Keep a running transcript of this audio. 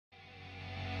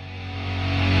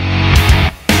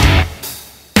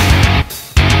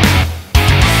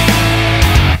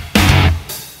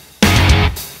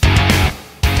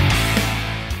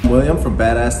William from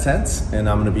Badass Tents, and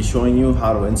I'm going to be showing you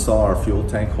how to install our fuel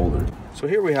tank holder. So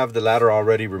here we have the ladder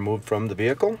already removed from the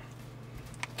vehicle.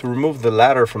 To remove the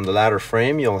ladder from the ladder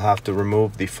frame, you'll have to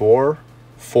remove the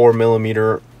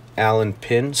 4mm Allen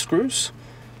pin screws.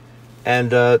 And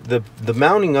the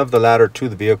mounting of the ladder to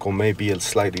the vehicle may be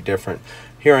slightly different.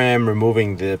 Here I am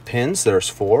removing the pins. There's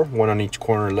 4, one on each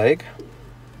corner leg.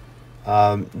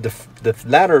 The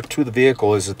ladder to the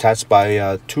vehicle is attached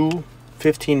by 2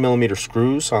 15mm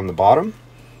screws on the bottom,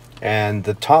 and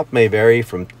the top may vary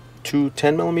from 2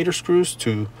 10mm screws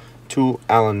to 2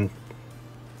 Allen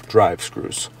drive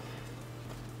screws.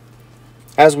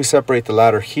 As we separate the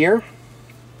ladder here,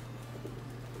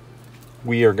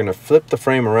 we are going to flip the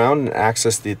frame around and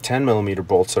access the 10mm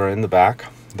bolts that are in the back.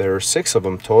 There are 6 of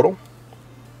them total,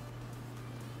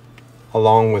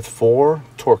 along with 4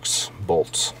 Torx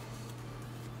bolts.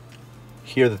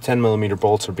 Here the 10mm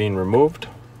bolts are being removed.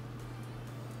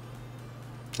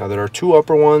 Now there are 2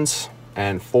 upper ones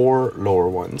and 4 lower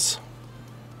ones.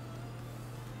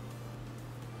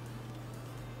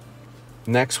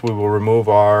 Next we will remove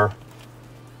our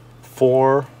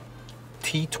 4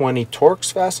 T20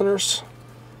 Torx fasteners.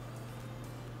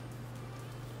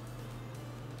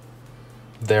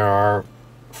 There are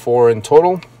 4 in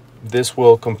total. This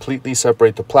will completely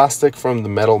separate the plastic from the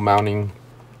metal mounting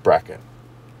bracket.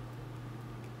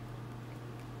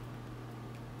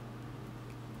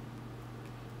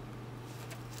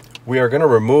 We are going to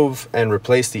remove and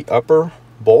replace the upper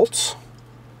bolts.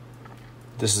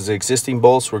 This is the existing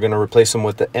bolts. We're going to replace them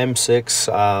with the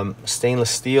M6 stainless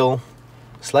steel,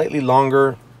 slightly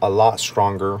longer, a lot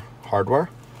stronger hardware.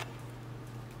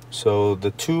 So the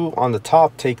 2 on the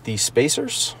top take these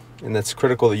spacers, and that's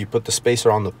critical that you put the spacer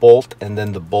on the bolt and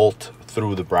then the bolt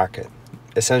through the bracket,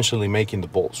 essentially making the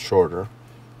bolt shorter,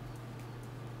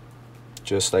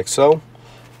 just like so.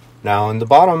 Now in the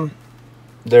bottom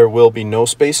there will be no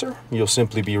spacer. You'll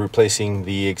simply be replacing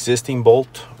the existing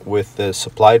bolt with the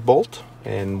supplied bolt,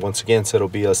 and once again, so it'll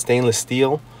be a stainless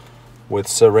steel with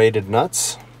serrated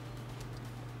nuts,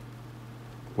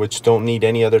 which don't need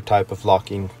any other type of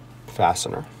locking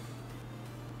fastener.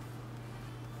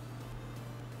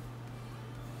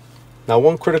 Now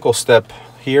one critical step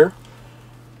here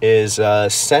is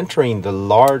centering the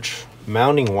large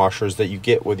mounting washers that you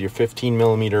get with your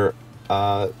 15mm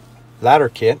ladder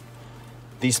kit.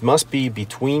 These must be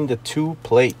between the 2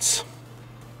 plates,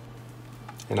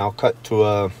 and I'll cut to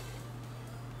a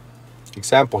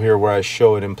example here where I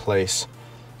show it in place.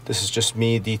 This is just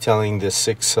me detailing the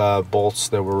 6 bolts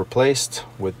that were replaced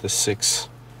with the 6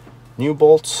 new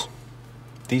bolts.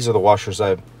 These are the washers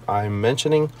I'm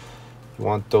mentioning. You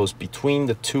want those between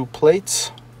the 2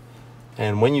 plates,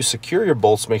 and when you secure your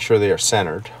bolts, make sure they are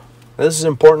centered. This is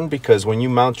important because when you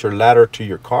mount your ladder to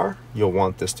your car, you'll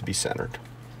want this to be centered.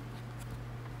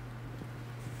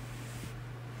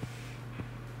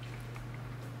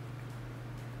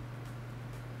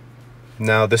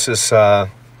 Now this is us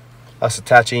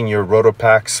attaching your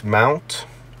RotopaX mount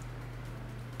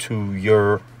to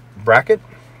your bracket,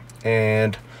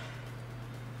 and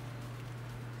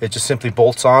it just simply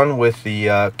bolts on with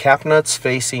the cap nuts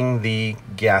facing the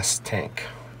gas tank,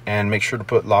 and make sure to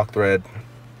put lock thread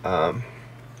on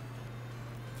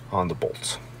the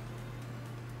bolts.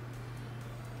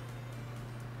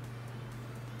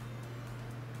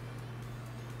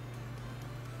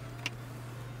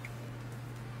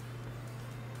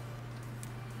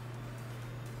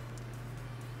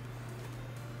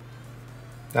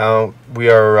 Now we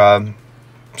are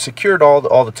secured all the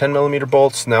 10mm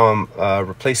bolts. Now I'm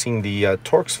replacing the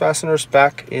Torx fasteners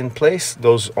back in place.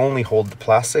 Those only hold the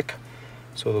plastic,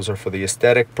 so those are for the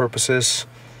aesthetic purposes.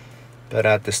 But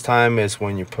at this time is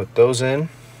when you put those in.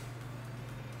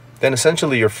 Then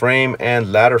essentially your frame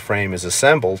and ladder frame is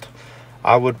assembled.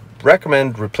 I would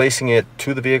recommend replacing it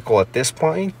to the vehicle at this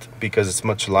point because it's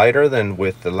much lighter than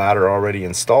with the ladder already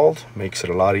installed. Makes it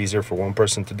a lot easier for one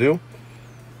person to do.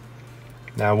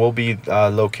 Now we'll be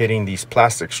locating these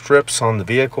plastic strips on the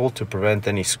vehicle to prevent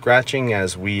any scratching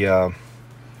as we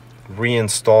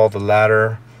reinstall the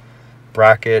ladder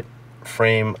bracket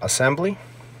frame assembly.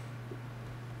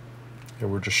 Here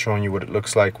we're just showing you what it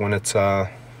looks like when it's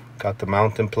got the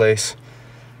mount in place.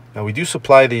 Now we do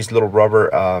supply these little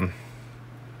rubber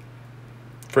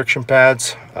friction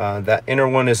pads. That inner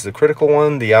one is the critical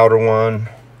one. The outer one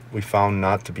we found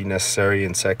not to be necessary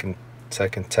in second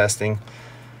testing.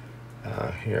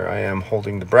 Here I am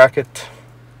holding the bracket,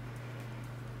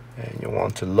 and you'll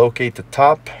want to locate the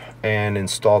top and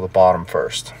install the bottom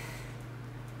first.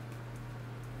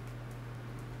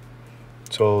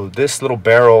 So this little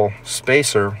barrel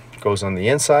spacer goes on the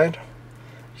inside.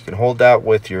 You can hold that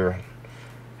with your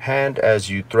hand as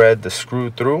you thread the screw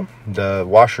through. The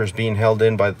washer is being held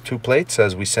in by the 2 plates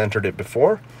as we centered it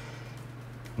before.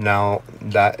 Now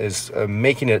that is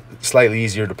making it slightly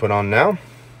easier to put on now.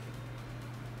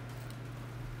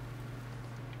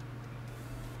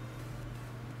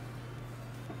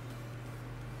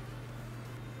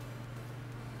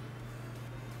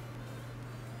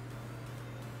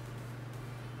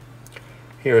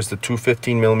 Here's the 2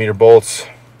 15mm bolts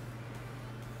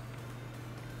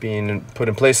being put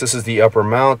in place. This is the upper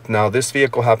mount. Now this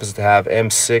vehicle happens to have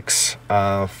M6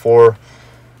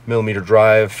 4mm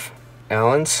drive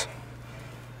Allens.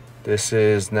 This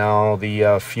is now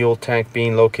the fuel tank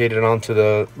being located onto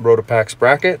the RotopaX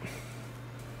bracket.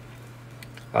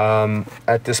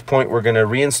 At this point we're going to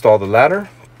reinstall the ladder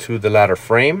to the ladder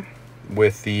frame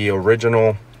with the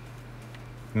original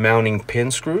mounting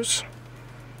pin screws.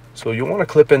 So you want to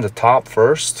clip in the top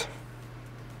first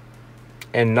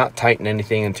and not tighten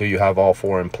anything until you have all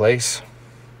 4 in place.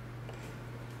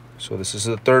 So this is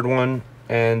the 3rd one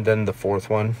and then the 4th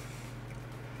one.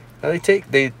 Now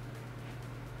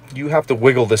you have to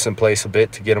wiggle this in place a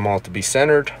bit to get them all to be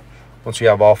centered. Once you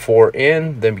have all 4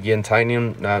 in, then begin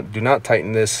tightening them. Now do not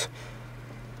tighten this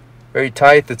very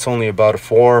tight. It's only about a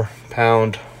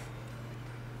 4-pound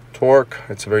torque.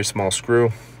 It's a very small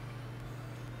screw.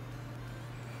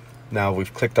 Now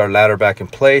we've clicked our ladder back in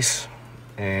place,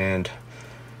 and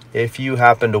if you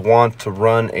happen to want to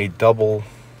run a double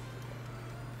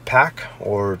pack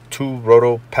or 2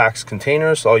 RotopaX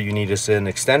containers, all you need is an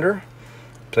extender.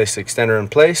 Place the extender in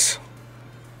place,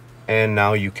 and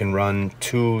now you can run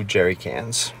 2 jerry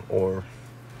cans or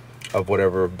of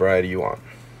whatever variety you want.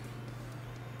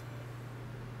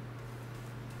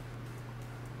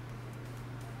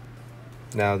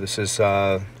 Now this is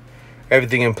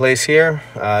everything in place here.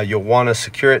 You'll want to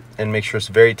secure it and make sure it's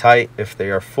very tight if they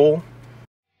are full.